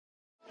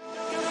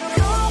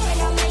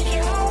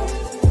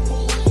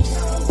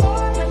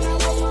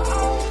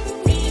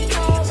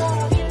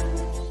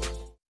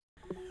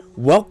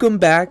Welcome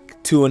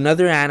back to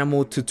another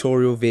animal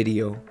tutorial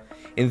video.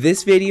 In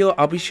this video,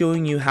 I'll be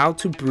showing you how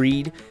to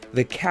breed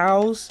the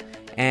cows,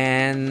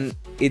 and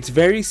it's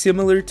very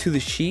similar to the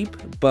sheep,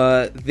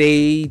 but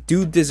they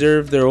do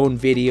deserve their own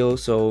video,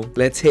 so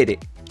let's hit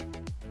it.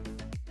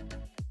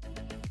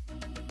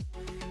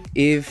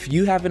 If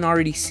you haven't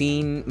already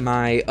seen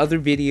my other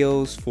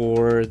videos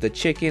for the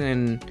chicken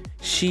and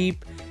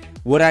sheep,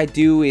 what I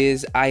do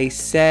is I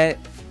set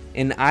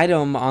an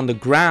item on the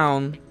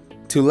ground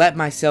to let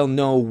myself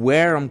know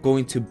where I'm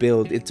going to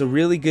build. It's a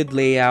really good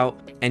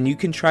layout, and you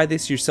can try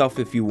this yourself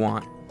if you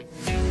want.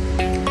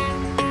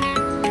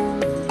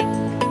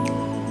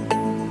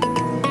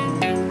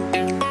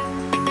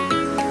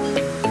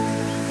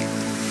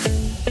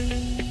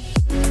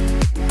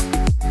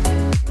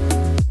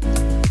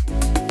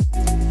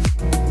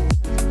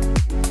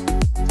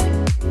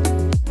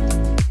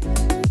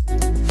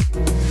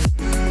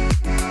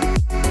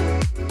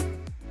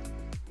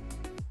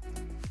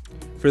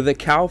 For the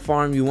cow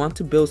farm, you want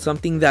to build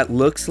something that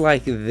looks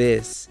like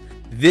this.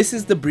 This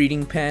is the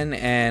breeding pen,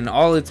 and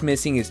all it's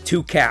missing is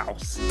 2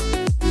 cows.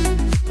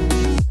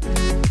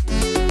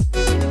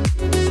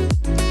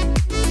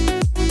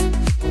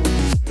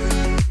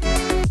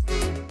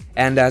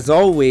 And as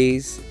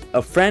always,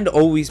 a friend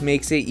always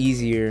makes it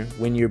easier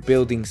when you're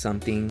building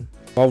something.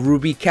 While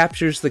Ruby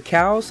captures the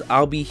cows,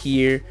 I'll be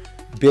here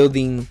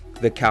building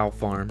the cow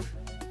farm.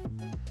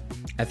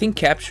 I think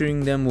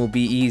capturing them will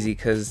be easy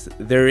because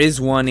there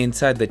is one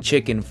inside the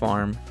chicken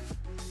farm,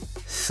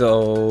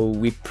 so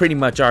we pretty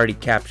much already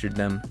captured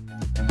them.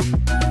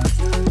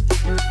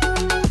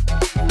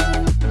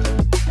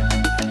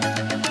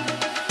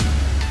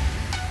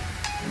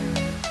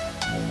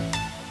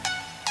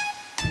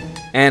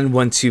 And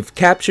once you've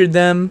captured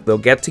them, they'll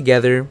get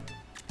together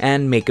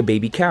and make a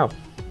baby cow.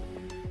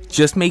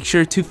 Just make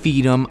sure to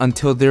feed them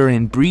until they're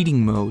in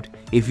breeding mode.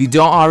 If you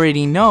don't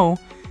already know,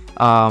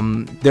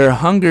 their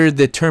hunger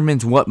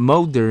determines what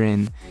mode they're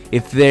in.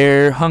 If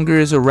their hunger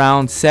is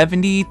around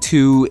 70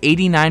 to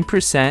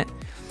 89%,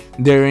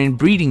 they're in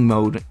breeding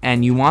mode,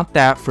 and you want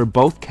that for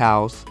both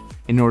cows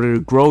in order to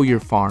grow your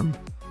farm.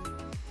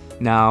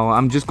 Now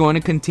I'm just going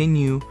to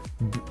continue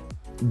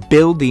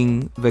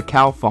building the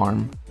cow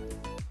farm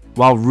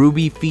while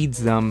Ruby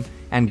feeds them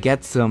and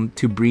gets them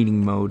to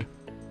breeding mode.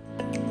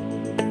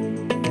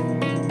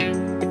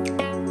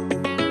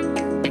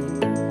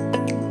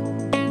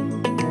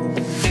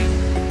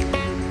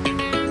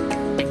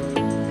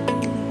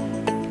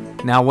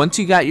 Now once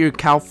you got your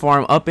cow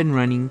farm up and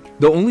running,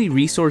 the only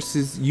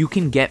resources you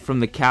can get from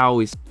the cow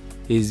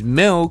is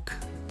milk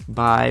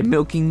by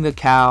milking the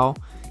cow.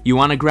 You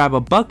want to grab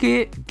a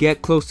bucket,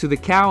 get close to the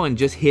cow, and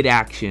just hit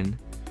action.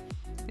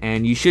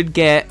 And you should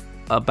get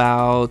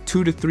about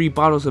 2 to 3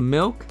 bottles of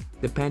milk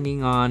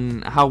depending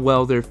on how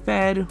well they're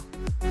fed.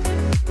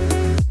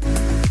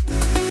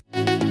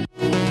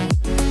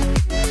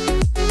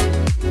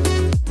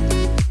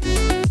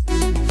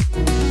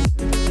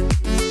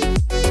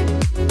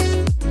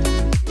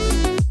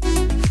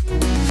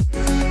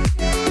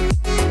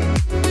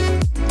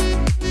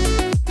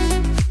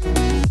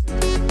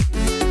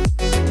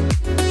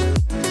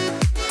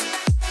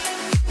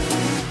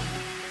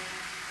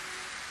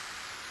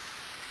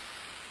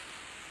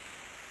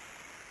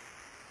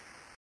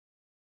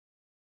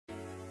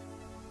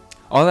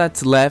 All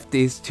that's left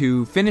is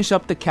to finish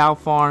up the cow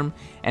farm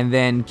and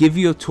then give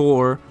you a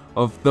tour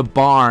of the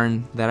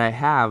barn that I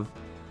have.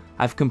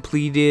 I've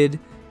completed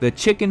the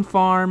chicken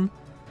farm,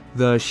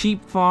 the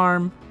sheep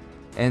farm,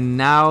 and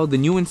now the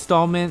new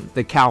installment,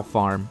 the cow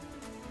farm,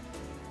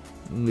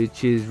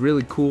 which is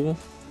really cool.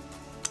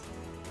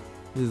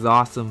 This is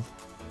awesome.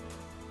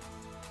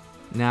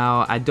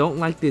 Now I don't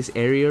like this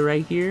area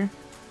right here,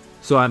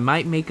 so I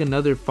might make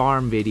another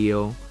farm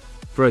video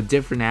for a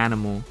different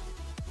animal.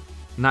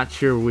 Not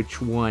sure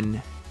which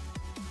one,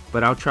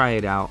 but I'll try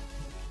it out.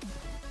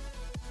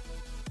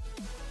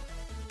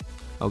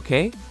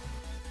 Okay,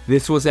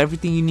 this was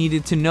everything you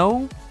needed to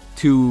know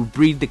to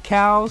breed the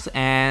cows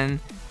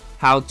and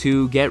how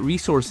to get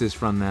resources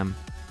from them.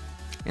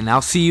 And I'll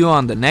see you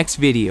on the next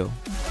video.